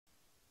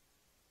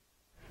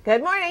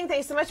Good morning.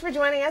 Thanks so much for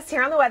joining us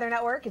here on the Weather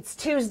Network. It's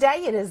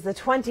Tuesday. It is the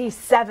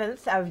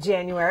 27th of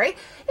January.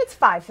 It's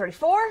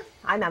 5:34.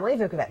 I'm Emily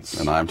Vukovic.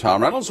 And I'm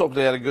Tom Reynolds. Hope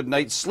they had a good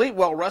night's sleep,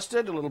 well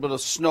rested. A little bit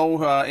of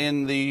snow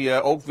in the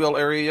Oakville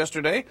area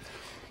yesterday.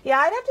 Yeah,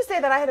 I'd have to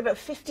say that I had about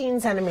 15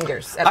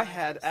 centimeters. I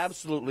had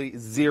absolutely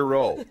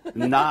zero.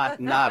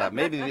 Nada.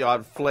 Maybe the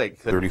odd flake.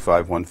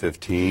 35,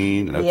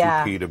 115, and up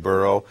through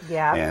Peterborough,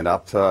 and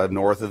up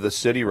north of the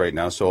city right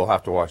now, so we'll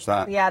have to watch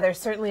that. Yeah, there's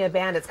certainly a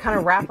band. It's kind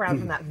of wrapped around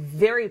from that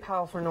very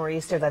powerful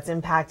nor'easter that's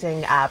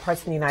impacting parts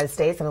of the United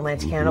States and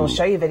Atlantic Canada. We'll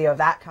show you a video of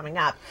that coming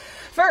up.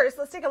 First,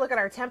 let's take a look at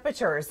our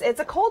temperatures.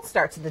 It's a cold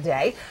start to the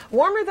day,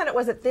 warmer than it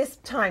was at this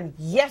time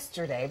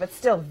yesterday, but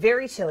still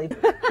very chilly.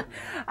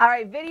 All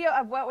right, video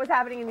of what was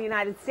happening in the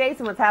United States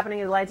and what's happening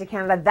in Atlantic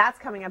Canada, that's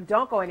coming up.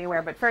 Don't go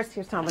anywhere, but first,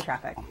 here's Tom with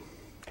traffic.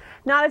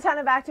 Not a ton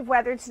of active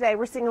weather today.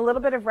 We're seeing a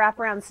little bit of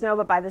wraparound snow,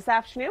 but by this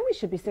afternoon, we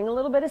should be seeing a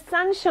little bit of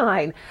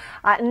sunshine.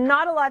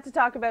 Not a lot to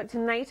talk about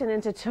tonight and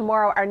into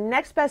tomorrow. Our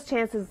next best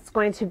chance is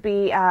going to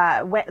be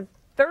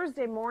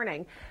Thursday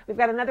morning. We've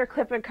got another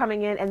clipper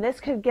coming in, and this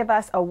could give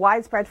us a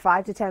widespread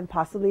 5 to 10,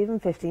 possibly even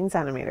 15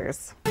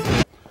 centimeters.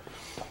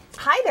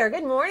 Hi there,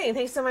 good morning.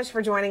 Thanks so much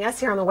for joining us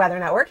here on the Weather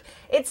Network.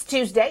 It's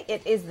Tuesday.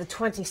 It is the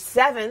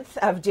 27th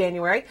of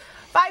January.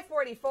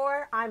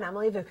 5:44. I'm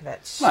Emily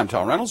Vukovic. I'm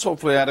Tom Reynolds.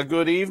 Hopefully you had a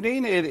good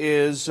evening. It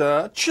is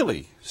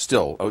chilly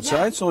still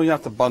outside, so you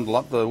have to bundle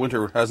up. The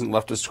winter hasn't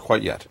left us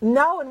quite yet.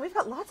 No, and we've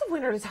got lots of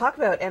winter to talk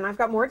about, and I've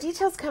got more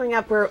details coming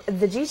up where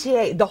the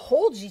GTA, the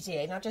whole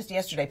GTA, not just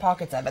yesterday,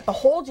 pockets of it, the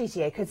whole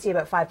GTA could see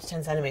about 5 to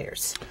 10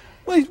 centimeters.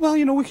 Well,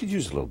 you know, we could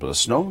use a little bit of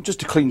snow just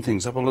to clean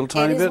things up a little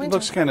tiny bit. It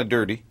looks kind of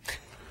dirty.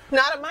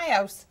 Not at my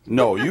house.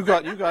 No, you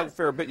got a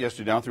fair bit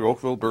yesterday down through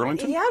Oakville,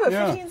 Burlington. Yeah,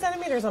 about 15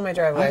 centimeters on my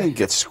driveway. I didn't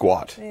get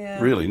squat. Yeah.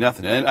 Really,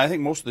 nothing. And I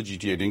think most of the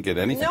GTA didn't get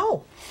anything.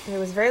 No, it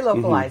was very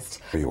localized.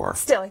 There you are.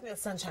 Still, I think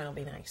the sunshine will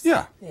be nice.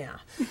 Yeah. Yeah.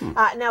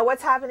 Now,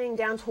 what's happening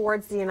down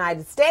towards the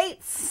United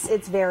States?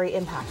 It's very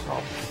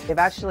impactful. They've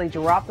actually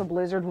dropped the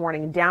blizzard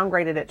warning and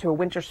downgraded it to a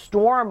winter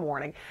storm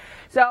warning.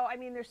 So, I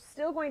mean, they're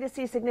still going to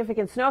see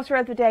significant snow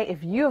throughout the day.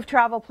 If you have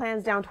travel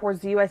plans down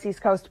towards the U.S.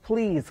 East Coast,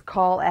 please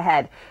call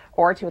ahead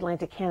or to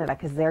Atlantic Canada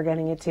because they're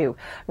getting it too.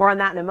 More on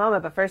that in a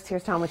moment, but first,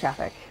 here's Tom with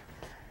traffic.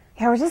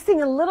 Yeah, we're just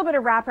seeing a little bit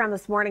of wraparound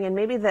this morning, and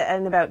maybe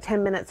in about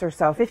 10 minutes or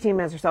so, 15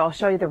 minutes or so, I'll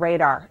show you the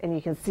radar, and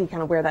you can see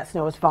kind of where that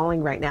snow is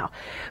falling right now.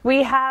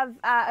 We have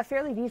a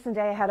fairly decent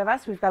day ahead of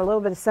us. We've got a little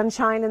bit of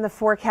sunshine in the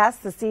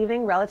forecast this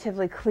evening,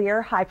 relatively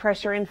clear, high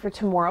pressure in for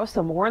tomorrow,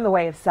 so more in the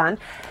way of sun.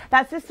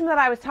 That system that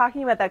I was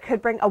talking about that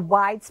could bring a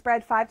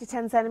widespread 5 to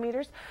 10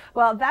 centimeters,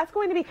 well, that's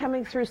going to be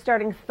coming through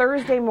starting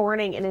Thursday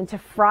morning and into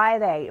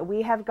Friday.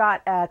 We have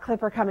got a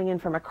clipper coming in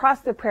from across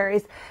the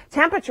prairies,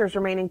 temperatures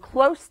remaining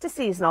close to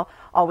seasonal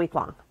all week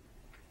long.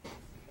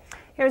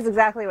 Here's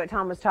exactly what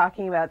Tom was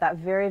talking about, that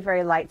very,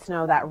 very light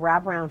snow, that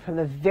wraparound from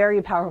the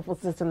very powerful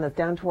system that's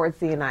down towards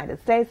the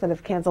United States that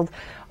have canceled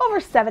over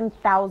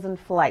 7,000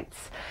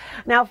 flights.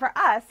 Now, for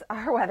us,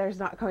 our weather is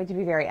not going to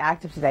be very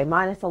active today,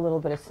 minus a little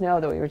bit of snow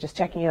that we were just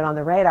checking out on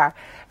the radar.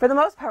 For the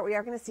most part, we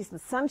are going to see some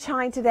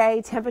sunshine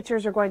today.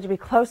 Temperatures are going to be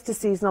close to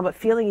seasonal, but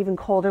feeling even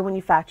colder when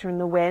you factor in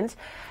the wind.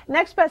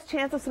 Next best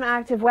chance of some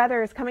active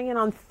weather is coming in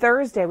on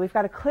Thursday. We've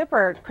got a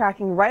clipper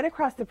cracking right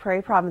across the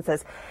prairie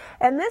provinces,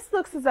 and this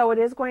looks as though it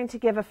is going to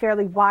give a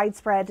fairly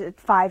widespread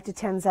 5 to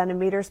 10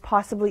 centimeters,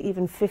 possibly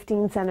even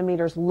 15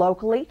 centimeters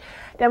locally.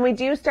 Then we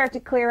do start to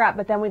clear up,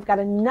 but then we've got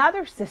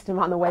another system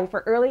on the way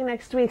for early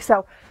next week.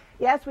 So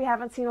yes, we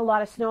haven't seen a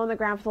lot of snow on the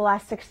ground for the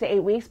last 6 to 8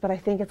 weeks, but I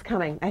think it's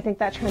coming. I think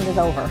that trend is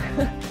over.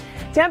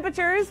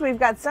 Temperatures, we've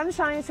got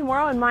sunshine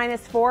tomorrow and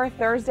 -4.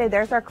 Thursday,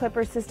 there's our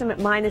clipper system at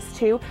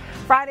 -2.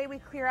 Friday, we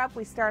clear up.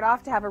 We start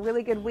off to have a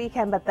really good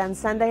weekend, but then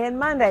Sunday and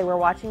Monday, we're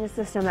watching a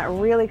system that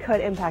really could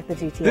impact the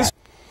GTA.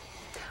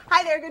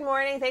 Hi there, good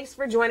morning. Thanks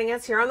for joining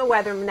us here on the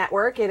Weather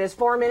Network. It is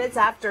 4 minutes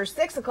after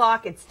 6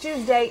 o'clock. It's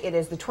Tuesday. It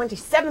is the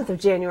 27th of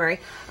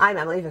January. I'm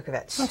Emily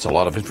Vukovic. That's a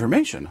lot of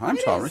information. I'm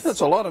Tom. That's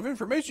a lot of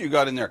information you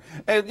got in there.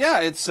 And yeah,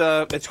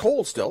 it's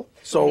cold still.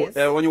 So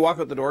when you walk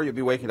out the door, you'll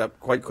be waking up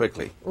quite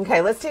quickly.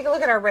 Okay, let's take a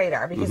look at our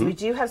radar because we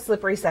do have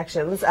slippery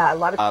sections. A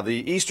lot of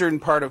the eastern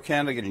part of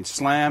Canada getting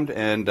slammed,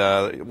 and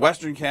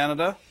western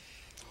Canada.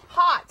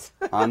 Hot.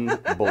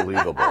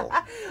 Unbelievable.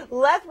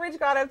 Lethbridge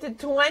got up to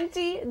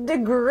 20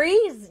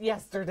 degrees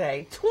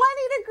yesterday.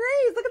 20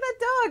 degrees. Look at that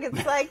dog.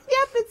 It's like,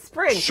 yep, it's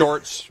spring.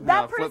 Shorts,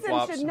 that person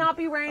flip-flops. should not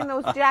be wearing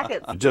those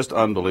jackets. Just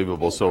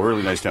unbelievable. So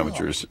really nice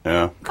temperatures.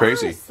 Yeah,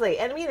 crazy. Honestly.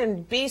 And I mean,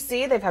 in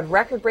BC, they've had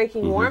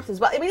record-breaking warmth as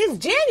well. I mean, it's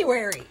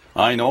January.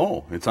 I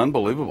know. It's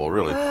unbelievable,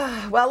 really.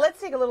 Well, let's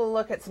take a little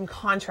look at some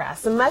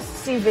contrast. A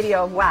must-see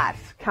video of WAT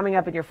coming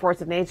up in your Force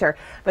of Nature.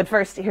 But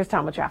first, here's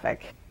Tom with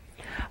traffic.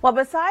 Well,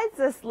 besides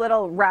this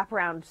little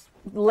wraparound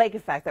lake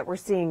effect that we're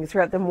seeing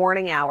throughout the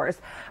morning hours,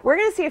 we're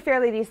going to see a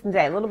fairly decent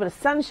day. A little bit of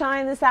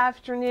sunshine this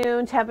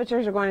afternoon.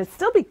 Temperatures are going to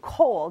still be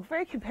cold,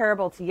 very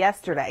comparable to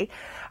yesterday.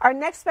 Our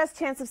next best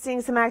chance of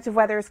seeing some active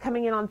weather is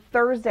coming in on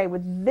Thursday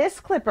with this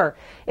clipper.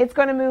 It's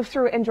going to move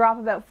through and drop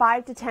about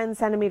 5 to 10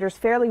 centimeters,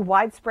 fairly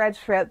widespread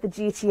throughout the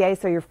GTA.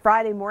 So your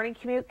Friday morning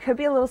commute could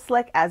be a little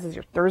slick, as is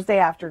your Thursday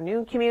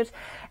afternoon commute.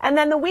 And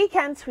then the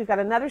weekends, we've got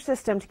another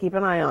system to keep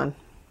an eye on.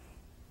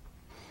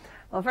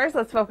 Well, first,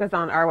 let's focus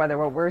on our weather.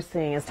 What we're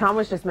seeing, as Tom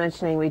was just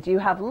mentioning, we do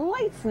have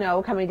light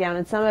snow coming down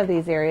in some of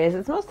these areas.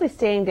 It's mostly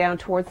staying down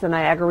towards the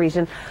Niagara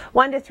region.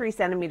 1 to 3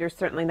 centimeters,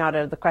 certainly not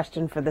out of the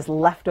question for this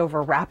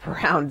leftover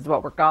wraparound, is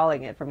what we're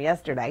calling it, from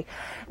yesterday.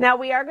 Now,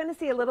 we are going to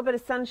see a little bit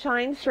of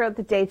sunshine throughout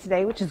the day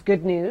today, which is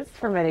good news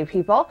for many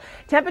people.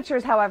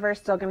 Temperatures, however, are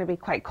still going to be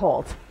quite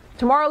cold.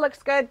 Tomorrow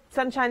looks good,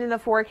 sunshine in the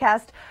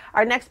forecast.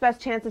 Our next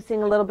best chance of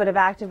seeing a little bit of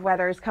active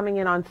weather is coming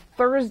in on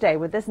Thursday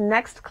with this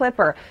next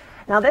clipper.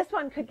 Now, this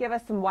one could give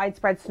us some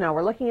widespread snow.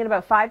 We're looking at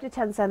about 5 to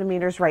 10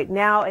 centimeters right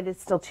now. It is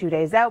still 2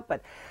 days out,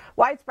 but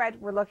widespread,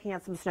 we're looking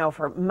at some snow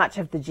for much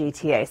of the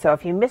GTA. So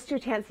if you missed your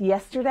chance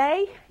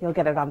yesterday, you'll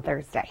get it on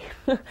Thursday.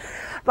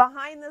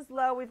 Behind this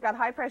low, we've got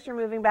high pressure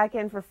moving back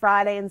in for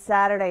Friday and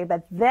Saturday,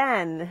 but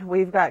then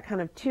we've got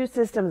kind of 2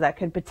 systems that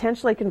could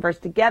potentially converge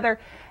together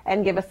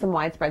and give us some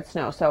widespread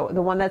snow. So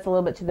the one that's a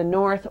little bit to the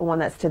north, one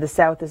that's to the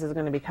south, this is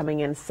going to be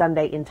coming in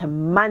Sunday into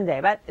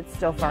Monday, but it's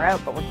still far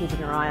out, but we're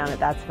keeping our eye on it,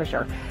 that's for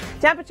sure.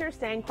 Temperatures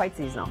staying quite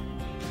seasonal.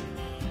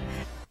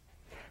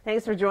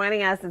 Thanks for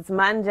joining us. It's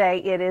Monday.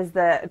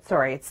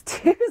 It's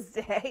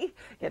Tuesday.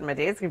 Getting my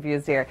days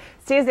confused here.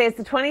 It's Tuesday. It's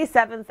the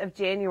 27th of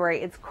January.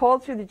 It's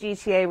cold through the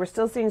GTA. We're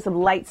still seeing some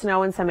light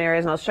snow in some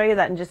areas, and I'll show you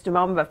that in just a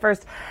moment. But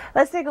first,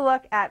 let's take a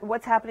look at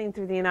what's happening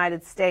through the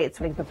United States.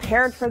 Being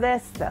prepared for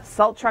this, the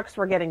salt trucks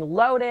were getting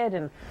loaded,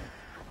 and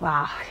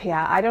wow,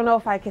 yeah, I don't know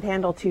if I could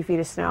handle 2 feet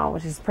of snow,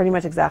 which is pretty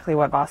much exactly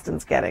what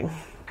Boston's getting.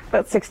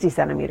 About 60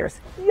 centimeters.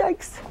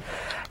 Yikes.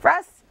 For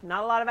us,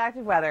 not a lot of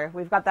active weather.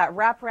 We've got that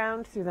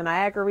wraparound through the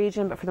Niagara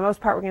region, but for the most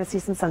part, we're going to see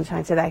some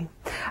sunshine today.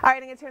 All right,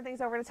 I'm going to turn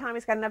things over to Tom.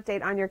 He's got an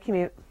update on your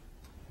commute.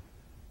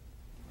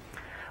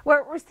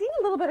 We're seeing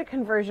a little bit of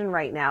conversion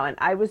right now, and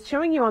I was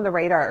showing you on the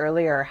radar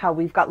earlier how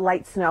we've got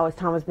light snow, as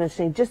Tom was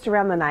mentioning, just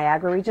around the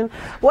Niagara region.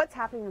 What's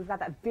happening, we've got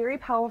that very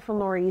powerful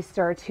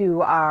nor'easter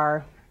to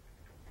our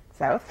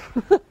south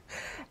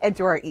and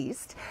to our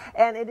east,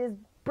 and it is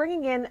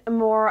bringing in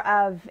more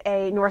of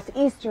a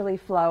northeasterly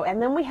flow,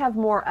 and then we have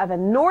more of a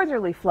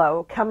northerly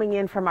flow coming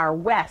in from our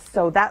west.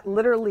 So that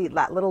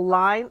little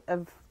line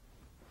of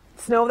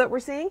snow that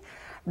we're seeing,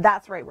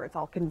 that's right where it's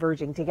all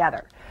converging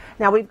together.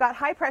 Now, we've got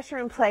high pressure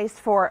in place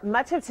for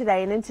much of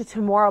today and into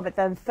tomorrow, but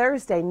then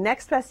Thursday,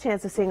 next best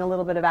chance of seeing a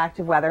little bit of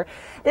active weather.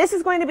 This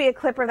is going to be a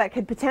clipper that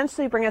could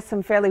potentially bring us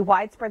some fairly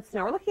widespread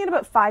snow. We're looking at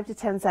about 5 to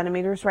 10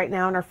 centimeters right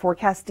now in our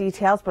forecast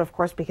details, but of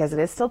course, because it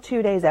is still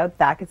 2 days out,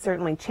 that could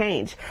certainly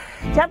change.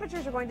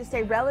 Temperatures are going to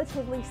stay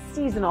relatively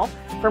seasonal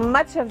for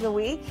much of the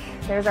week.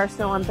 There's our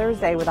snow on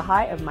Thursday with a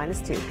high of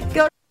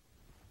 -2.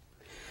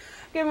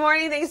 Good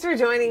morning. Thanks for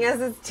joining us.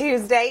 It's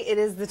Tuesday. It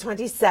is the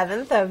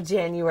 27th of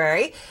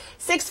January,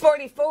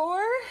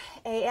 6:44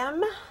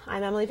 a.m.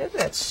 I'm Emily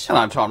Vukovic. And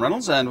I'm Tom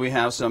Reynolds, and we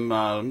have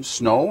some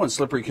snow and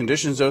slippery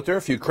conditions out there.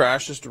 A few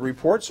crashes to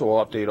report, so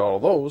we'll update all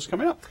of those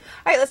coming up.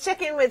 All right, let's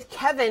check in with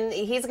Kevin.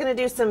 He's going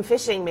to do some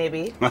fishing,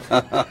 maybe,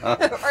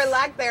 or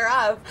lack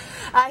thereof.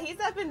 He's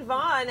up in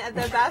Vaughan at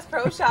the Bass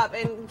Pro Shop.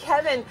 And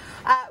Kevin,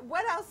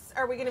 what else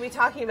are we going to be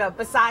talking about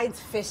besides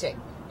fishing?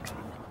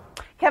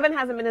 Kevin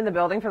hasn't been in the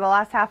building for the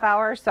last half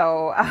hour,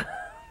 so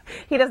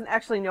he doesn't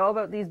actually know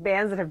about these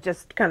bans that have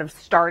just kind of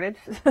started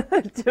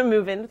to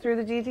move in through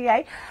the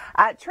GTA.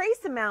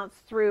 Trace amounts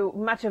through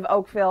much of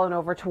Oakville and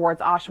over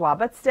towards Oshawa,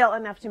 but still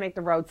enough to make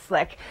the road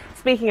slick.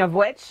 Speaking of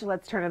which,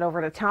 let's turn it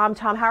over to Tom.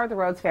 Tom, how are the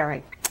roads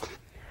faring?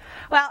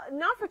 Well,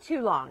 not for too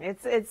long.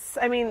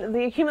 I mean,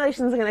 the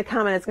accumulation is going to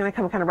come, and it's going to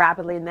come kind of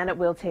rapidly, and then it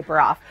will taper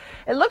off.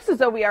 It looks as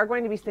though we are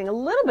going to be seeing a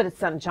little bit of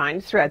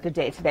sunshine throughout the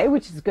day today,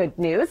 which is good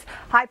news.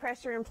 High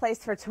pressure in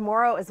place for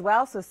tomorrow as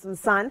well, so some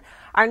sun.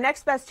 Our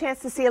next best chance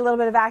to see a little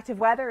bit of active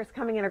weather is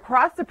coming in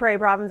across the Prairie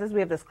provinces.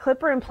 We have this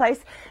clipper in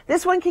place.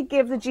 This one could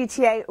give the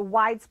GTA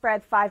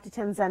widespread 5 to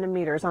 10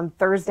 centimeters on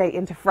Thursday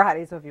into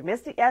Friday. So if you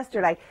missed it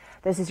yesterday,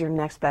 this is your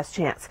next best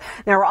chance.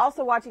 Now, we're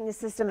also watching a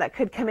system that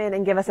could come in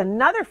and give us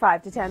another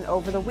 5 to 10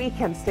 over the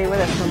weekend. Stay with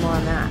us for more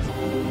on that.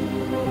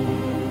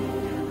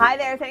 Hi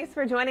there. Thanks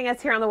for joining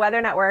us here on the Weather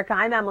Network.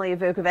 I'm Emily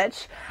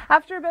Vukovic.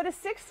 After about a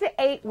 6 to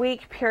 8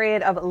 week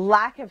period of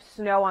lack of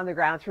snow on the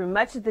ground through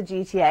much of the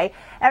GTA,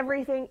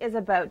 everything is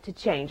about to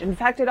change. In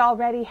fact, it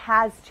already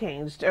has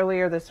changed.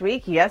 Earlier this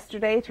week,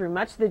 yesterday, through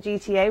much of the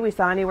GTA, we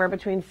saw anywhere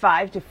between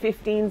 5 to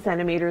 15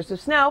 centimeters of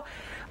snow,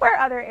 where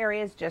other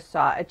areas just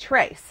saw a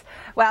trace.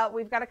 Well,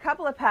 we've got a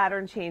couple of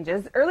pattern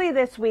changes. Early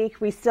this week,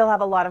 we still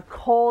have a lot of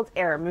cold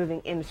air moving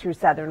in through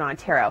southern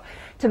Ontario.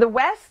 To the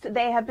west,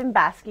 they have been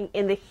basking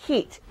in the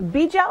heat.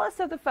 Be jealous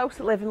of the folks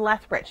that live in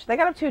Lethbridge. They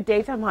got up to a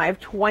daytime high of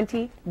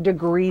 20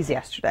 degrees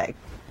yesterday.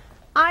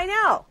 I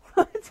know.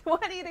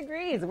 20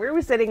 degrees. We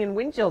were sitting in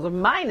wind chills of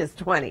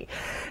 -20.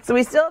 So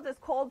we still have this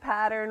cold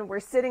pattern. We're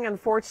sitting,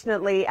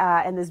 unfortunately,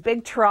 in this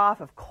big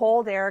trough of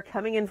cold air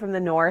coming in from the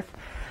north.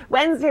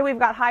 Wednesday, we've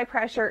got high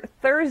pressure.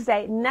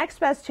 Thursday, next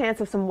best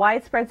chance of some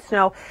widespread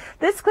snow.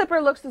 This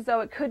clipper looks as though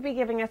it could be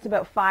giving us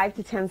about 5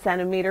 to 10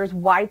 centimeters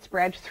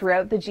widespread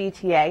throughout the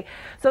GTA.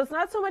 So it's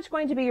not so much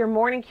going to be your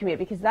morning commute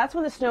because that's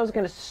when the snow is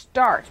going to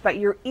start, but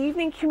your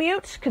evening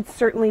commute could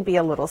certainly be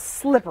a little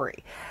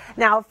slippery.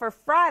 Now for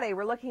Friday,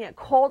 we're looking at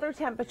colder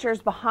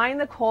temperatures behind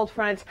the cold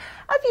front,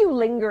 a few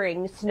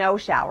lingering snow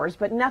showers,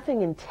 but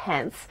nothing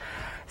intense.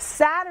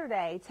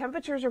 Saturday,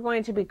 temperatures are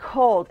going to be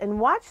cold,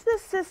 and watch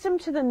this system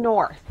to the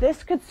north.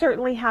 This could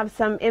certainly have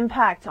some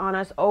impact on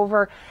us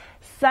over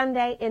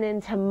Sunday and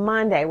into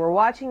Monday. We're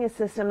watching a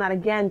system that,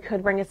 again,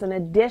 could bring us an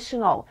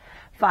additional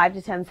 5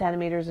 to 10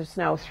 centimeters of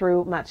snow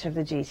through much of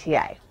the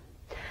GTA.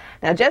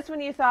 Now, just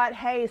when you thought,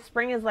 hey,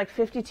 spring is like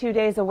 52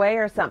 days away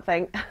or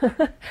something,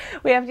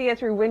 we have to get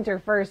through winter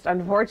first,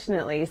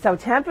 unfortunately. So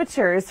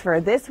temperatures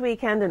for this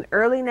weekend and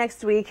early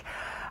next week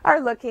are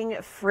looking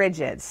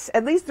frigid.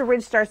 At least the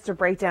ridge starts to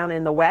break down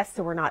in the west,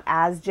 so we're not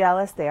as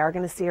jealous. They are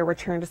going to see a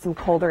return to some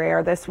colder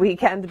air this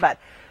weekend, but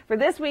for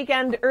this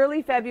weekend,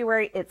 early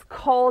February, it's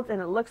cold,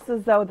 and it looks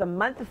as though the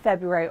month of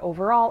February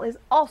overall is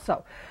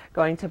also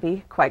going to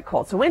be quite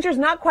cold. So winter's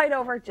not quite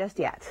over just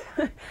yet.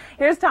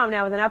 Here's Tom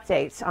now with an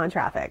update on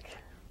traffic.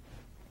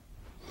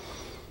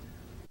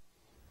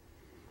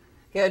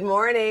 Good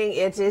morning.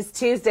 It is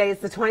Tuesday.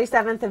 It's the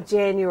 27th of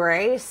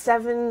January,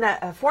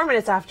 4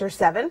 minutes after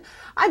 7.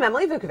 I'm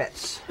Emily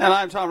Vukovic. And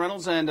I'm Tom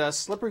Reynolds, and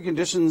slippery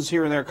conditions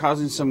here and there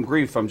causing some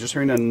grief. I'm just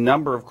hearing a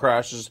number of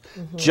crashes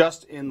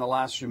just in the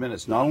last few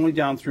minutes, not only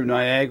down through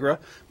Niagara,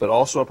 but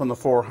also up on the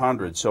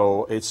 400.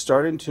 So it's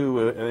starting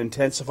to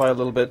intensify a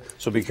little bit,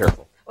 so be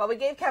careful. Well, we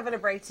gave Kevin a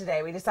break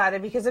today. We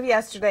decided because of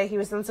yesterday, he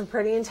was in some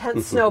pretty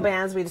intense snow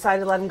bands. We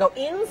decided to let him go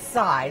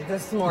inside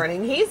this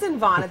morning. He's in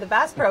Vaughan at the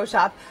Bass Pro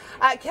Shop.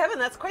 Kevin,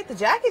 that's quite the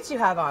jacket you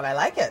have on. I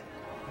like it.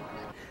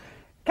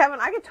 Kevin,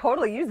 I could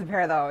totally use a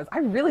pair of those. I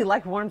really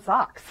like warm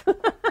socks.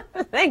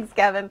 Thanks,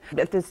 Kevin.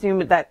 Let's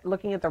assume that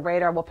looking at the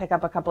radar, we'll pick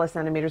up a couple of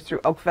centimeters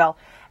through Oakville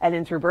and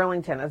in through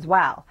Burlington as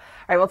well. All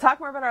right, we'll talk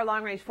more about our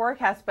long-range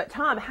forecast. But,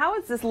 Tom, how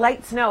is this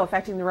light snow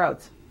affecting the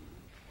roads?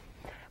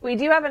 We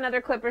do have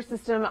another clipper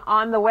system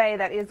on the way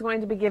that is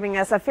going to be giving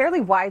us a fairly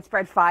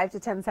widespread 5 to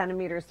 10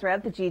 centimeters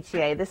throughout the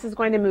GTA. This is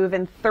going to move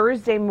in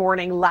Thursday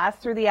morning,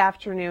 last through the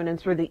afternoon and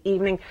through the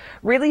evening,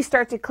 really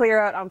start to clear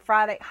out on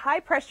Friday.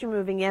 High pressure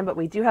moving in, but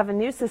we do have a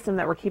new system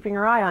that we're keeping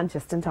our eye on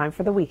just in time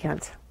for the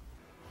weekend.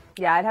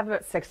 Yeah, I'd have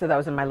about 6 of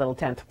those in my little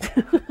tent.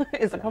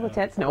 Is it called a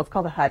tent? No, it's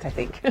called a hut, I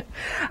think.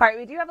 All right,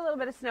 we do have a little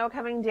bit of snow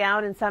coming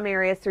down in some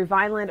areas through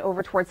Vineland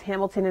over towards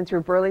Hamilton and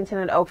through Burlington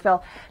and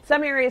Oakville.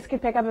 Some areas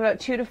could pick up about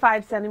 2 to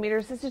 5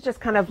 centimeters. This is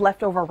just kind of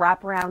leftover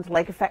wraparound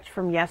lake effect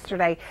from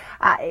yesterday.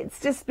 It's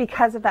just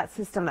because of that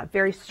system, that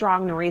very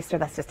strong nor'easter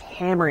that's just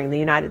hammering the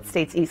United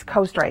States East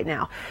Coast right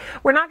now.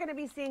 We're not going to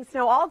be seeing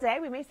snow all day.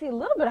 We may see a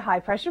little bit of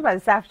high pressure by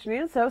this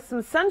afternoon, so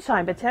some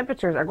sunshine, but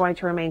temperatures are going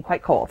to remain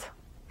quite cold.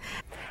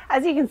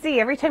 As you can see,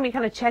 every time you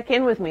kind of check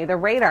in with me, the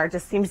radar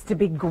just seems to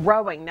be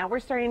growing. Now we're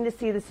starting to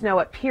see the snow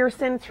at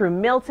Pearson, through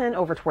Milton,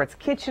 over towards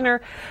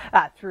Kitchener,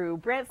 through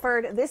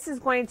Brantford. This is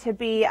going to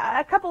be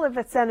a couple of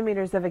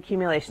centimeters of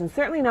accumulation.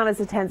 Certainly not as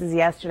intense as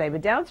yesterday,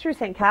 but down through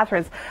St.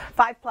 Catharines,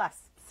 5+.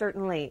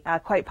 Certainly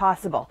quite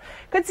possible.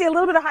 Could see a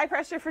little bit of high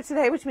pressure for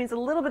today, which means a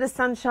little bit of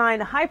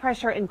sunshine, high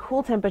pressure and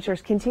cool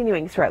temperatures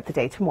continuing throughout the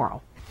day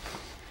tomorrow.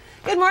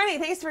 Good morning.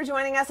 Thanks for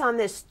joining us on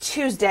this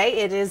Tuesday.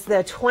 It is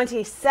the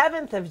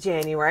 27th of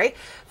January,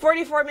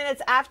 44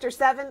 minutes after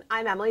 7.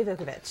 I'm Emily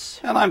Vukovic.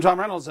 And I'm Tom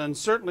Reynolds, and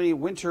certainly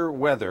winter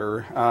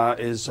weather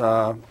is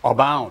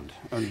abound.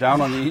 Down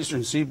on the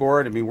eastern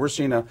seaboard, I mean, we're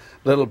seeing a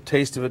little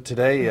taste of it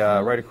today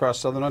right across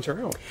southern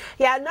Ontario.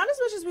 Yeah, not as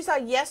much as we saw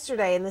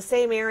yesterday in the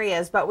same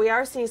areas, but we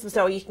are seeing some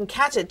snow. You can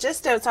catch it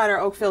just outside our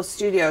Oakville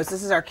studios.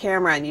 This is our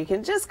camera, and you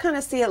can just kind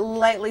of see it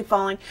lightly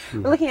falling.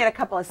 We're looking at a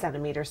couple of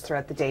centimeters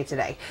throughout the day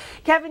today.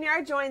 Kevin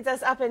joins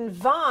us up in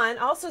Vaughan,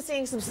 also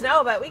seeing some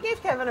snow, but we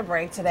gave Kevin a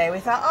break today. We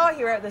thought, oh,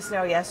 you were out in the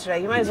snow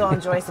yesterday. You might as well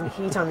enjoy some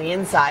heat on the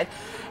inside.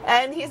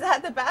 And he's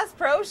at the Bass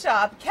Pro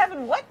Shop.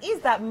 Kevin, what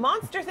is that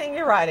monster thing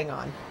you're riding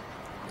on?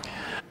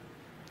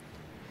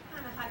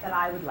 That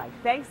I would like.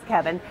 Thanks,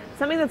 Kevin.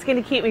 Something that's going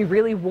to keep me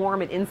really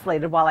warm and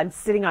insulated while I'm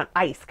sitting on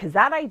ice, because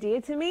that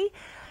idea to me,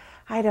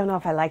 I don't know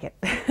if I like it.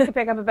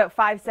 Pick up about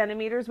 5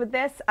 centimeters with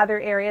this. Other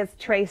areas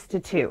trace to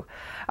 2.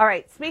 All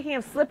right, speaking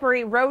of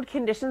slippery road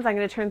conditions, I'm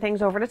going to turn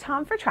things over to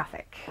Tom for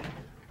traffic.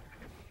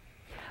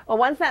 Well,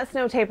 once that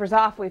snow tapers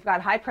off, we've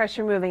got high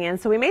pressure moving in,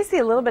 so we may see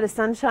a little bit of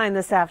sunshine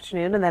this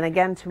afternoon and then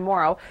again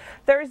tomorrow.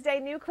 Thursday,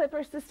 new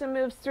clipper system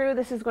moves through.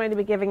 This is going to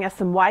be giving us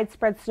some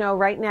widespread snow.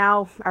 Right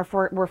now,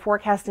 we're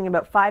forecasting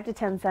about 5 to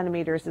 10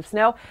 centimeters of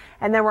snow,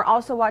 and then we're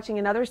also watching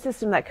another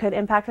system that could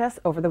impact us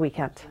over the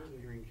weekend.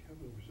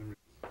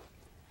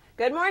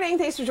 Good morning.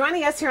 Thanks for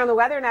joining us here on the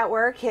Weather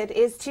Network. It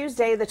is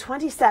Tuesday, the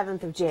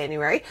 27th of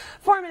January,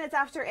 4 minutes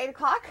after 8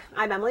 o'clock.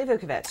 I'm Emily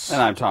Vukovic.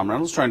 And I'm Tom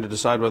Reynolds, trying to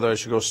decide whether I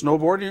should go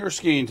snowboarding or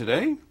skiing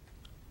today.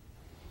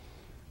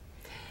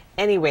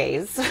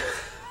 anyways.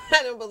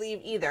 I don't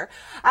believe either.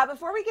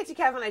 Before we get to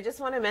Kevin, I just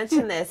want to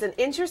mention this. An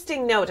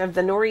interesting note of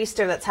the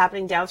nor'easter that's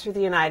happening down through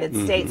the United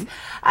States.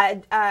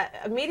 A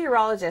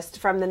meteorologist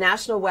from the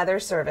National Weather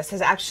Service has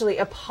actually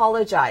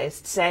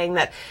apologized, saying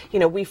that, you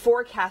know, we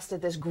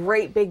forecasted this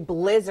great big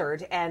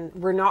blizzard and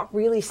we're not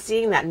really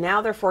seeing that.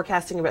 Now they're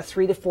forecasting about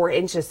 3 to 4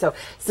 inches, so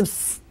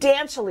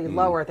substantially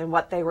lower than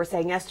what they were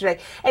saying yesterday.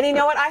 And you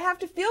know what? I have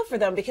to feel for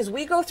them, because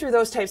we go through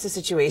those types of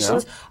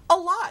situations a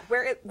lot,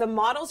 where the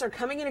models are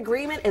coming in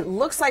agreement. It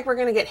looks like we're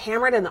going to get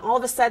hammered, and all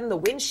of a sudden the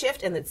wind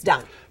shift and it's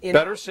done.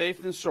 Better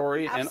safe than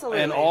sorry.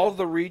 And all of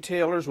the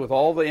retailers with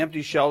all the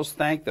empty shelves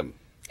thank them.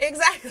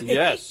 Exactly.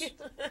 Yes.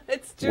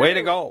 It's true. Way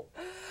to go. All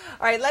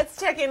right, let's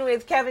check in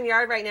with Kevin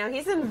Yard right now.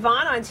 He's in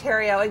Vaughan,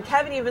 Ontario. And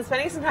Kevin, you've been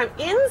spending some time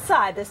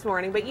inside this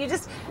morning, but you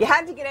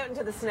had to get out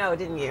into the snow,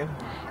 didn't you?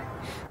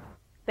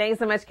 Thanks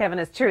so much, Kevin.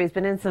 It's true. He's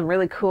been in some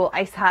really cool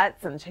ice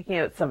huts and checking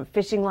out some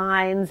fishing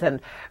lines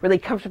and really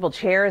comfortable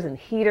chairs and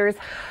heaters.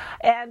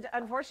 And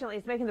unfortunately,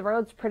 it's making the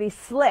roads pretty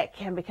slick.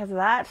 And because of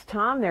that,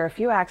 Tom, there are a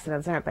few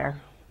accidents, aren't there?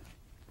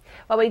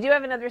 Well, we do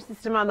have another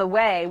system on the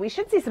way. We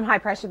should see some high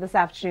pressure this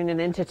afternoon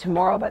and into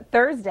tomorrow, but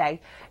Thursday,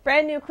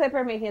 brand new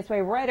clipper making its way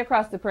right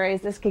across the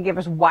prairies. This could give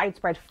us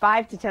widespread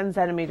 5 to 10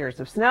 centimeters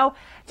of snow.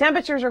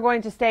 Temperatures are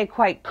going to stay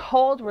quite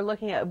cold. We're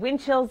looking at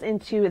wind chills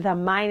into the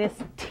minus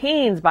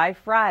teens by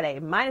Friday.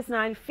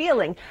 -9,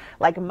 feeling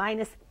like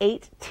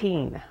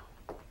 -18.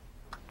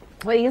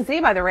 Well, you can see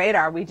by the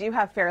radar, we do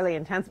have fairly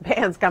intense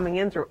bands coming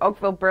in through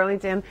Oakville,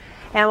 Burlington,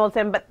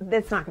 Hamilton, but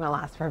it's not going to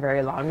last for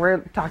very long.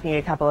 We're talking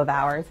a couple of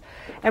hours,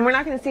 and we're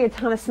not going to see a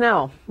ton of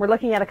snow. We're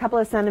looking at a couple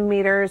of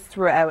centimeters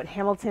throughout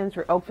Hamilton,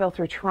 through Oakville,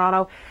 through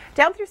Toronto,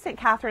 down through St.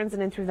 Catharines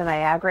and in through the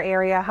Niagara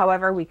area.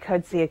 However, we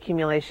could see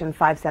accumulation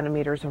 5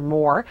 centimeters or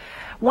more.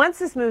 Once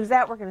this moves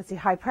out, we're going to see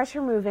high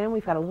pressure move in.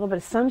 We've got a little bit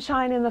of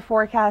sunshine in the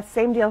forecast.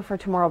 Same deal for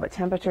tomorrow, but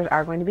temperatures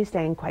are going to be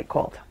staying quite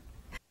cold.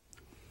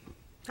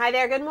 Hi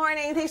there, good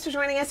morning. Thanks for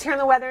joining us here on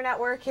the Weather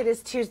Network. It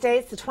is Tuesday,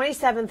 it's the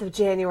 27th of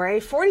January,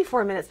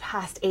 44 minutes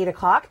past 8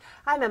 o'clock.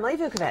 I'm Emily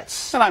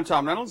Vukovic. And I'm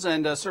Tom Reynolds,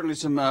 and certainly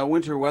some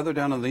winter weather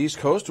down on the East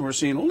Coast, and we're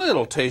seeing a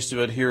little taste of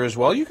it here as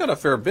well. You got a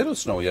fair bit of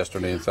snow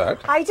yesterday, in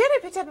fact. I did. I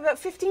picked up about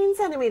 15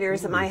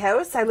 centimeters at my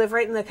house. I live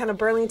right in the kind of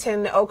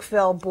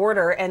Burlington-Oakville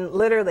border, and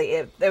literally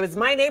it was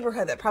my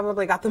neighborhood that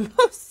probably got the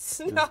most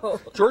snow.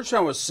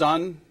 Georgetown was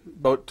sun,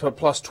 about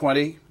plus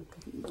 20.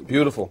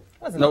 Beautiful.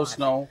 No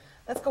snow.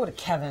 Let's go to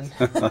Kevin.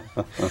 All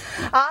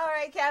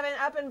right, Kevin,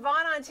 up in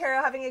Vaughan,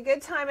 Ontario, having a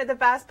good time at the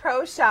Bass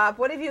Pro Shop.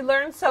 What have you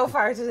learned so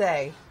far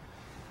today?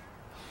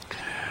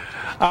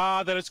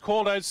 That it's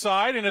cold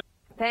outside. And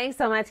Thanks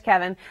so much,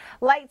 Kevin.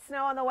 Light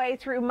snow on the way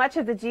through much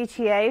of the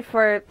GTA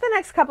for the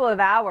next couple of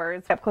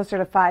hours, up closer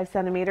to 5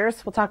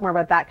 centimeters. We'll talk more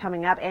about that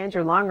coming up and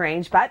your long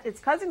range, but it's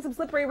causing some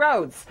slippery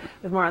roads.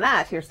 With more on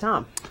that, here's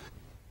Tom.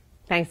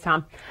 Thanks,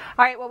 Tom.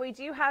 All right, well, we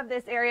do have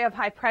this area of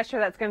high pressure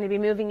that's going to be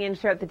moving in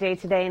throughout the day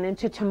today and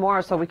into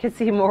tomorrow, so we could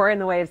see more in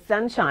the way of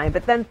sunshine.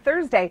 But then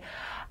Thursday,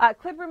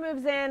 clipper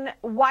moves in,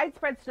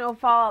 widespread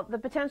snowfall. The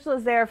potential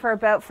is there for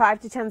about 5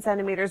 to 10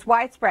 centimeters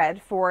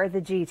widespread for the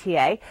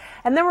GTA.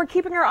 And then we're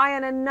keeping our eye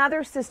on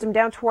another system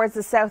down towards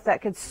the south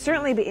that could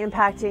certainly be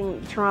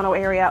impacting Toronto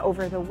area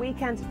over the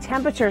weekend.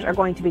 Temperatures are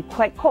going to be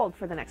quite cold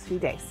for the next few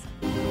days.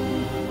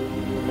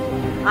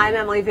 I'm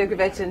Emily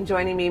Vukovic, and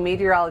joining me,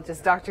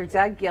 meteorologist Dr.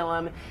 Doug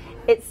Gillum.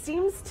 It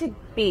seems to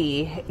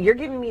be, you're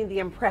giving me the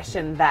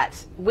impression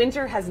that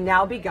winter has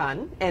now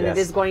begun, and Yes. it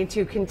is going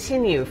to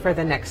continue for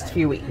the next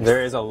few weeks.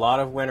 There is a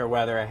lot of winter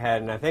weather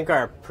ahead, and I think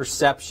our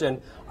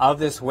perception of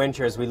this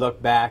winter as we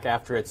look back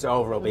after it's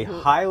over will be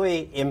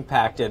highly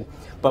impacted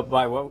but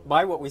by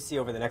what we see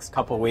over the next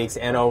couple of weeks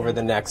and over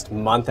the next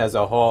month as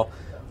a whole.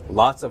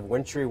 Lots of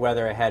wintry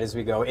weather ahead as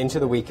we go into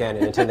the weekend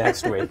and into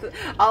next week.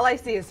 All I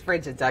see is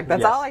frigid, Doug.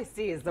 That's Yes. all I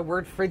see is the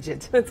word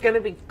frigid. It's going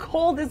to be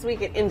cold this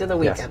weekend into the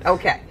weekend. Yes.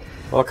 Okay.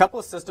 Well, a couple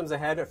of systems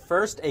ahead.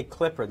 First, a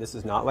clipper. This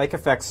is not lake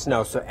effect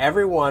snow, so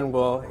everyone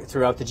will,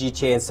 throughout the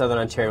GTA in southern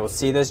Ontario, will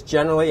see this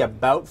generally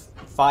about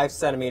 5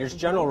 centimeters,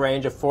 general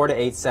range of 4 to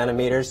 8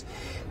 centimeters.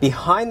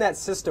 Behind that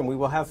system, we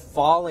will have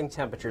falling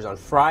temperatures on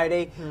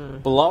Friday,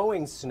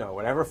 blowing snow.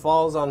 Whatever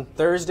falls on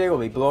Thursday will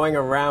be blowing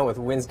around with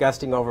winds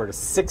gusting over to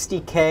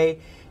 60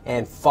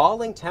 and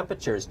falling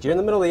temperatures. During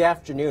the middle of the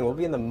afternoon, we'll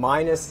be in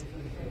the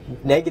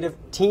negative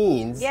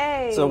teens.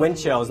 Yay. So wind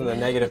chills in the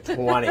negative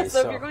 20s. So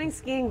if you're going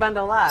skiing,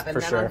 bundle up. And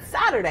For then sure. on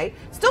Saturday,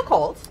 still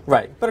cold.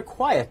 Right, but a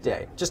quiet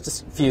day, just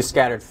a few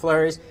scattered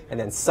flurries. And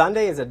then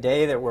Sunday is a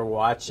day that we're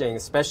watching,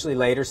 especially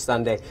later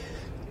Sunday.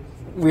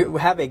 We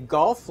have a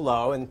Gulf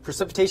low, and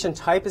precipitation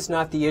type is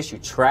not the issue.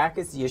 Track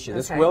is the issue.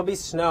 This Okay. will be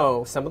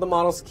snow. Some of the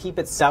models keep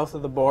it south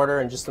of the border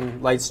and just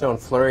some light snow and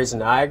flurries in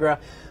Niagara.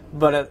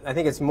 But I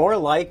think it's more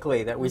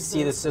likely that we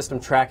see the system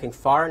tracking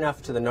far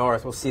enough to the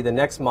north. We'll see the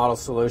next model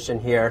solution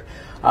here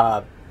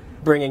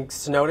bringing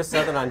snow to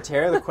southern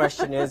Ontario. The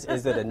question is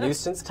it a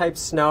nuisance type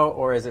snow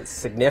or is it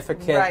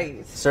significant?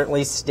 Right.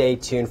 Certainly stay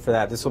tuned for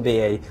that. This will be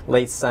a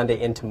late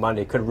Sunday into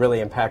Monday. Could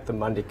really impact the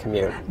Monday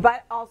commute.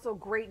 But also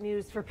great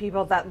news for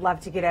people that love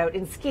to get out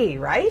and ski,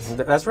 right?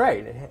 That's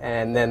right.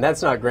 And then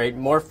that's not great.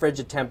 More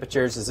frigid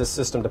temperatures as this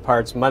system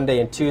departs. Monday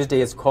and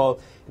Tuesday is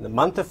cold. In the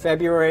month of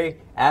February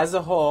as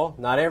a whole,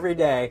 not every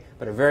day,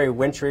 but a very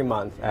wintry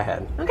month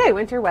ahead. Okay,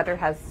 winter weather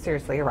has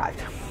seriously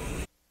arrived.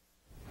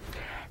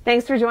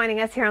 Thanks for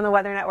joining us here on the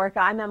Weather Network.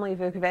 I'm Emily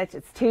Vukovic.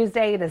 It's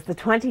Tuesday. It is the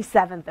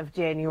 27th of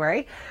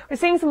January. We're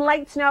seeing some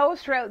light snow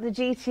throughout the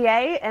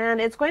GTA, and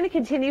it's going to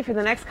continue for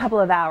the next couple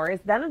of hours.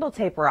 Then it'll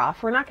taper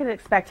off. We're not going to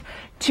expect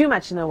too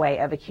much in the way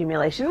of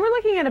accumulation. We're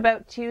looking at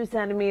about 2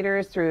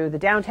 centimeters through the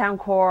downtown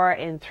core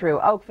and through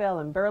Oakville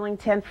and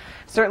Burlington.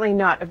 Certainly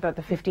not about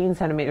the 15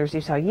 centimeters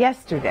you saw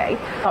yesterday.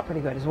 Felt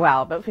pretty good as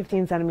well. About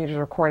 15 centimeters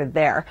recorded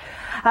there.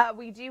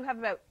 We do have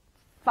about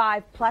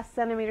 5+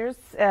 centimeters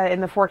in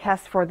the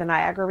forecast for the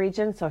Niagara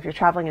region. So if you're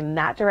traveling in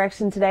that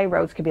direction today,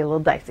 roads could be a little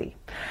dicey.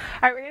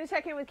 All right, we're going to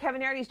check in with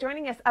Kevin Aird. He's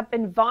joining us up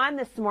in Vaughan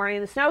this morning.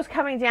 The snow's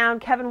coming down.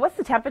 Kevin, what's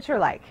the temperature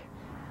like?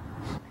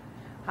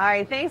 All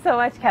right, thanks so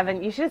much,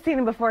 Kevin. You should have seen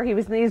him before. He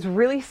was in these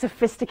really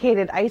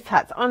sophisticated ice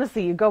huts.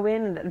 Honestly, you go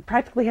in and it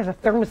practically has a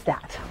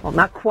thermostat. Well,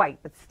 not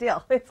quite, but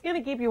still. It's going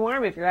to keep you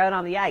warm if you're out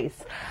on the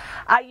ice.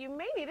 You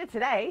may need it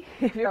today.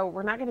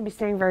 We're not going to be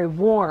staying very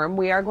warm.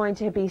 We are going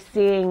to be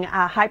seeing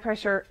high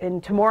pressure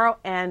in tomorrow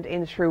and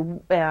in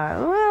through,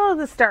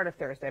 the start of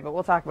Thursday, but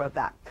we'll talk about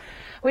that.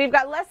 We've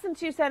got less than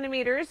 2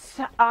 centimeters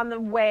on the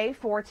way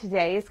for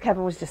today, as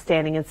Kevin was just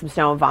standing in some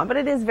snow in Vaughan, but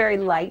it is very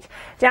light.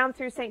 Down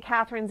through St.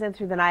 Catharines and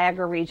through the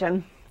Niagara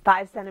region,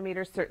 5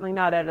 centimeters, certainly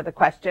not out of the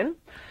question.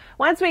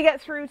 Once we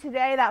get through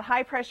today, that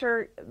high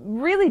pressure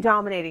really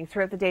dominating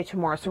throughout the day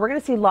tomorrow. So we're going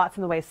to see lots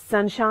in the way of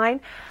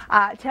sunshine.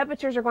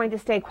 Temperatures are going to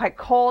stay quite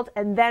cold.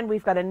 And then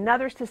we've got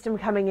another system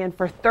coming in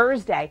for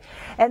Thursday.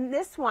 And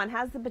this one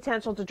has the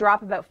potential to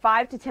drop about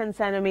 5 to 10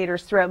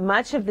 centimeters throughout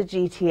much of the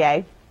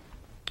GTA.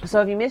 So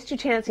if you missed your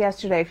chance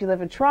yesterday, if you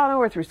live in Toronto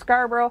or through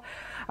Scarborough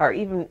or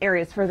even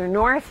areas further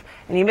north,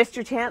 and you missed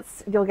your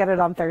chance, you'll get it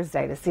on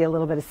Thursday to see a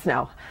little bit of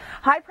snow.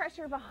 High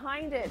pressure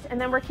behind it, and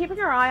then we're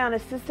keeping our eye on a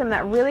system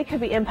that really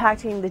could be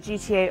impacting the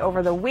GTA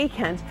over the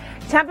weekend.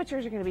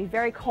 Temperatures are going to be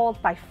very cold.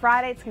 By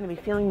Friday, it's going to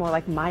be feeling more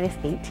like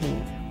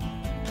 -18.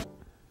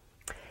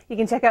 You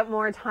can check out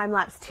more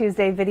time-lapse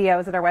Tuesday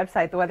videos at our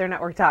website,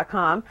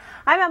 theweathernetwork.com.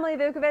 I'm Emily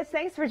Vukovic.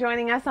 Thanks for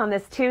joining us on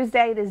this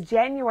Tuesday. It is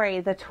January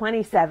the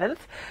 27th.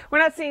 We're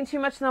not seeing too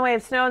much in the way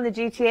of snow in the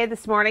GTA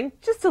this morning.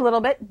 Just a little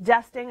bit,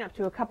 dusting up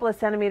to a couple of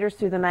centimeters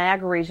through the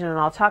Niagara region, and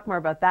I'll talk more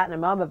about that in a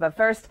moment. But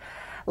first,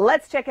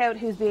 let's check out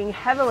who's being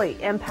heavily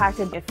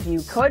impacted. If you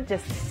could,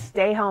 just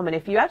stay home. And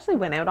if you actually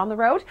went out on the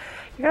road,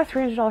 you got a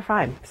 $300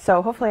 fine.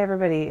 So hopefully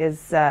everybody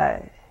is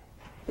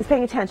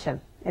paying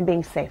attention and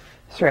being safe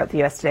throughout the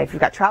U.S. today. If you've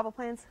got travel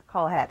plans,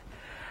 call ahead.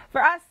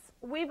 For us,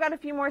 we've got a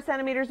few more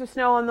centimeters of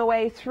snow on the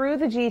way through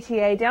the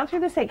GTA. Down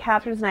through the St.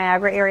 Catharines,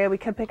 Niagara area, we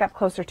could pick up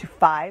closer to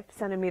 5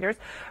 centimeters.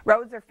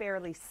 Roads are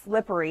fairly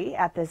slippery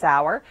at this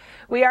hour.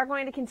 We are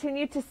going to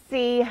continue to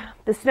see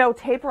the snow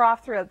taper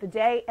off throughout the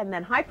day and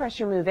then high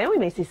pressure move in. We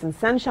may see some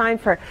sunshine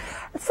for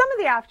some of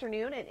the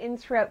afternoon and in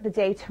throughout the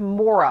day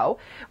tomorrow.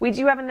 We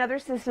do have another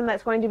system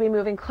that's going to be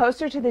moving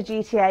closer to the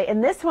GTA,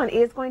 and this one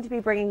is going to be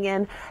bringing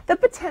in the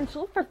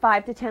potential for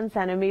 5 to 10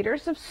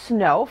 centimeters of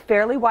snow,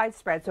 fairly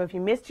widespread. So if you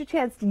missed your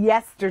chance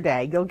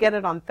yesterday, you'll get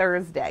it on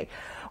Thursday.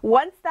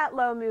 Once that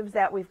low moves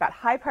out, we've got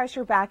high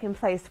pressure back in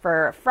place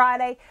for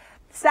Friday.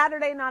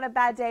 Saturday, not a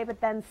bad day, but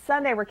then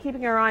Sunday, we're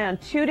keeping our eye on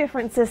 2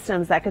 different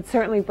systems that could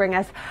certainly bring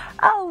us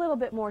a little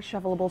bit more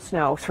shovelable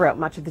snow throughout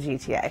much of the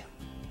GTA.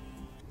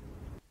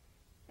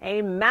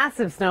 A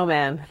massive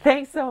snowman.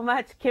 Thanks so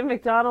much. Kim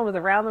McDonald with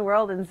Around the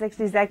World in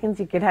 60 seconds.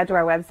 You can head to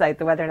our website,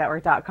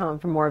 theweathernetwork.com,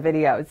 for more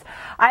videos.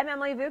 I'm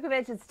Emily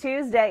Vukovic. It's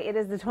Tuesday. It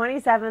is the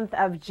 27th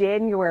of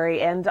January.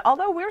 And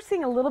although we're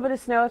seeing a little bit of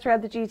snow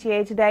throughout the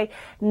GTA today,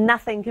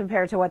 nothing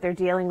compared to what they're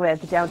dealing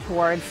with down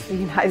towards the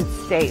United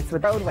States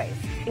with roadways.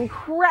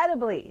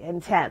 Incredibly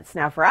intense.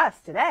 Now for us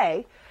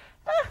today,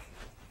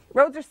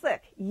 roads are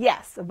slick.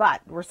 Yes,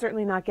 but we're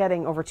certainly not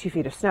getting over 2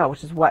 feet of snow,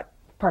 which is what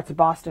parts of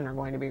Boston are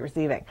going to be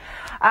receiving.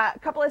 A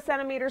couple of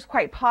centimeters,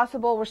 quite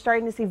possible. We're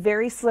starting to see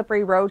very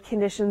slippery road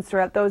conditions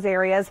throughout those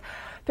areas.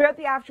 Throughout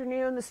the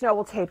afternoon, the snow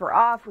will taper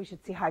off. We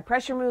should see high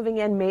pressure moving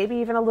in, maybe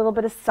even a little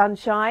bit of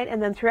sunshine.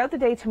 And then throughout the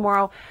day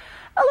tomorrow,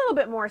 a little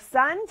bit more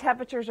sun.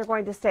 Temperatures are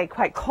going to stay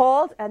quite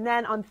cold. And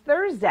then on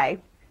Thursday,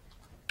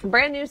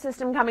 brand new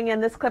system coming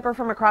in. This clipper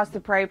from across the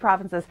Prairie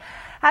provinces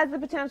has the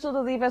potential to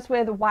leave us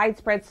with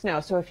widespread snow.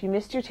 So if you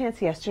missed your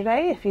chance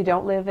yesterday, if you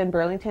don't live in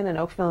Burlington and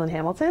Oakville and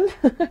Hamilton,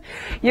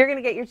 you're going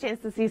to get your chance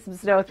to see some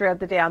snow throughout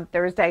the day on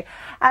Thursday.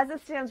 As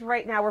it stands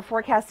right now, we're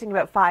forecasting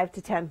about 5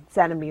 to 10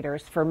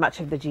 centimeters for much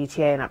of the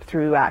GTA and up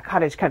through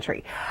cottage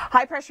country.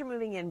 High pressure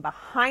moving in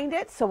behind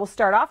it. So we'll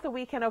start off the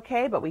weekend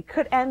okay, but we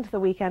could end the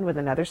weekend with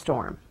another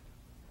storm.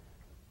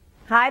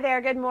 Hi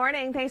there. Good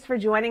morning. Thanks for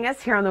joining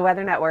us here on the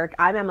Weather Network.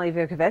 I'm Emily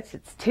Vukovic.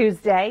 It's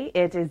Tuesday.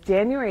 It is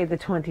January the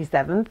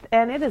 27th,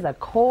 and it is a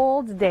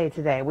cold day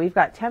today. We've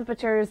got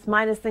temperatures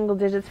minus single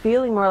digits,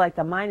 feeling more like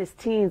the minus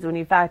teens when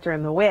you factor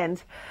in the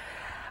wind.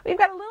 We've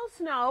got a little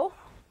snow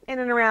in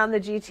and around the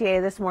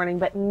GTA this morning,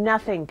 but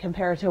nothing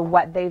compared to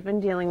what they've been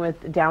dealing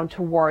with down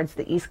towards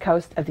the east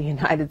coast of the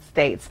United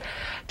States.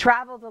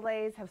 Travel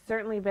delays have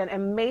certainly been a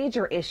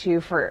major issue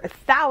for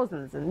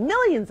thousands and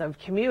millions of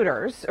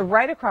commuters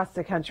right across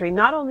the country,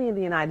 not only in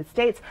the United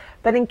States,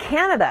 but in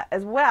Canada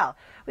as well.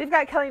 We've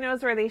got Kelly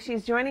Noseworthy.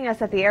 She's joining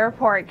us at the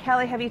airport.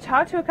 Kelly, have you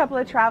talked to a couple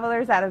of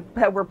travelers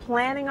that were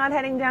planning on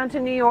heading down to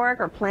New York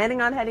or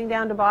planning on heading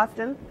down to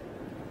Boston?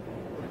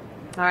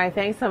 All right,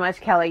 thanks so much,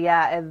 Kelly.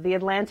 Yeah, the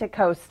Atlantic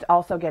coast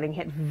also getting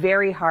hit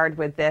very hard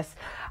with this.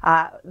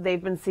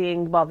 They've been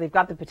seeing, well, they've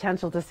got the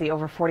potential to see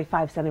over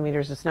 45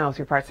 centimeters of snow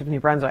through parts of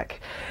New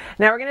Brunswick.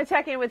 Now we're going to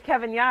check in with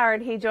Kevin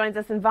Yard. He joins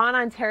us in Vaughan,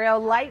 Ontario.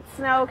 Light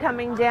snow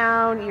coming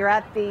down. You're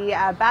at the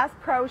Bass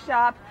Pro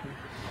Shop.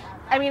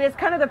 I mean, it's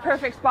kind of the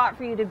perfect spot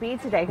for you to be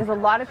today because a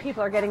lot of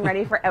people are getting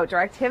ready for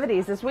outdoor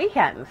activities this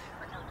weekend.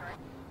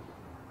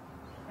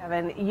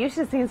 Kevin, you should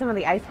have seen some of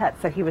the ice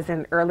huts that he was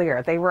in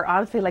earlier. They were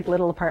honestly like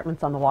little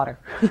apartments on the water.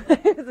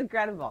 It was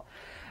incredible. All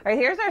right,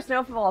 here's our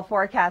snowfall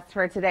forecast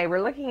for today.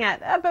 We're looking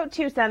at about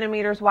 2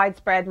 centimeters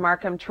widespread,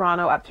 Markham,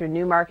 Toronto, up through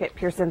Newmarket,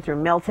 Pearson through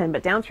Milton,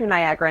 but down through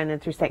Niagara and then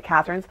through St.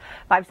 Catharines,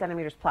 5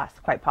 centimeters plus,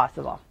 quite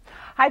possible.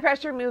 High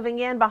pressure moving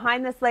in.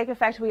 Behind this lake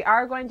effect, we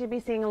are going to be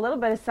seeing a little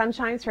bit of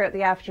sunshine throughout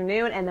the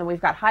afternoon, and then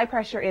we've got high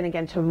pressure in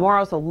again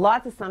tomorrow, so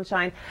lots of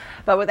sunshine.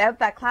 But without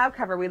that cloud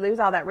cover, we lose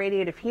all that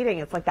radiative heating.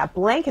 It's like that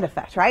blanket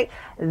effect, right?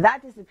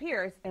 That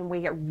disappears, and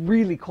we get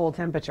really cold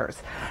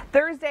temperatures.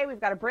 Thursday,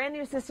 we've got a brand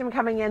new system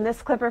coming in.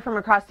 This clipper from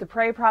across the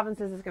Prairie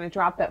provinces is going to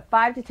drop about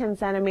 5 to 10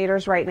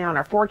 centimeters right now in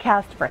our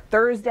forecast for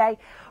Thursday.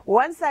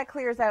 Once that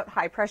clears out,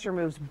 high pressure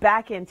moves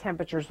back in.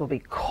 Temperatures will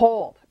be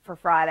cold for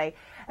Friday.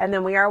 And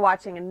then we are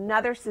watching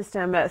another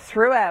system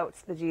throughout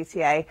the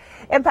GTA,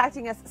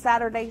 impacting us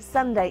Saturday,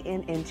 Sunday,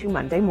 and into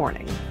Monday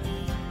morning.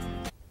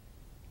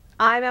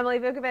 I'm Emily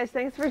Vukovic.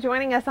 Thanks for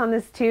joining us on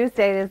this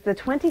Tuesday. It is the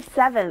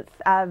 27th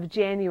of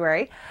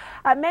January.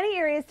 Many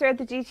areas throughout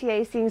the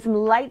GTA seeing some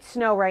light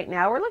snow right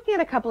now. We're looking at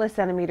a couple of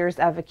centimeters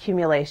of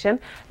accumulation.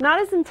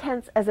 Not as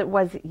intense as it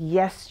was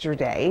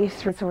yesterday.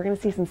 So we're going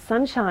to see some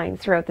sunshine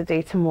throughout the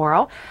day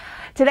tomorrow.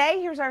 Today,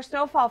 here's our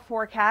snowfall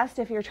forecast.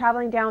 If you're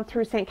traveling down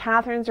through St.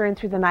 Catharines or in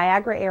through the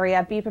Niagara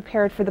area, be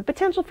prepared for the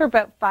potential for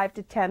about 5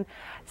 to 10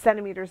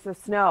 centimeters of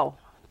snow.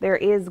 There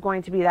is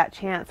going to be that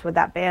chance with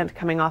that band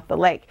coming off the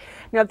lake.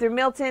 Now, up through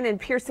Milton and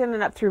Pearson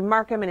and up through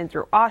Markham and in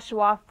through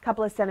Oshawa, a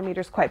couple of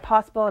centimeters quite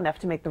possible, enough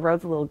to make the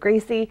roads a little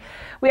greasy.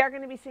 We are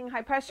going to be seeing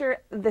high pressure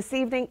this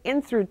evening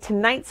in through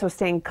tonight, so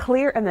staying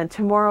clear, and then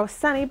tomorrow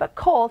sunny but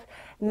cold.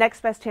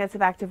 Next best chance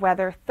of active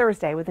weather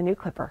Thursday with a new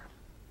clipper.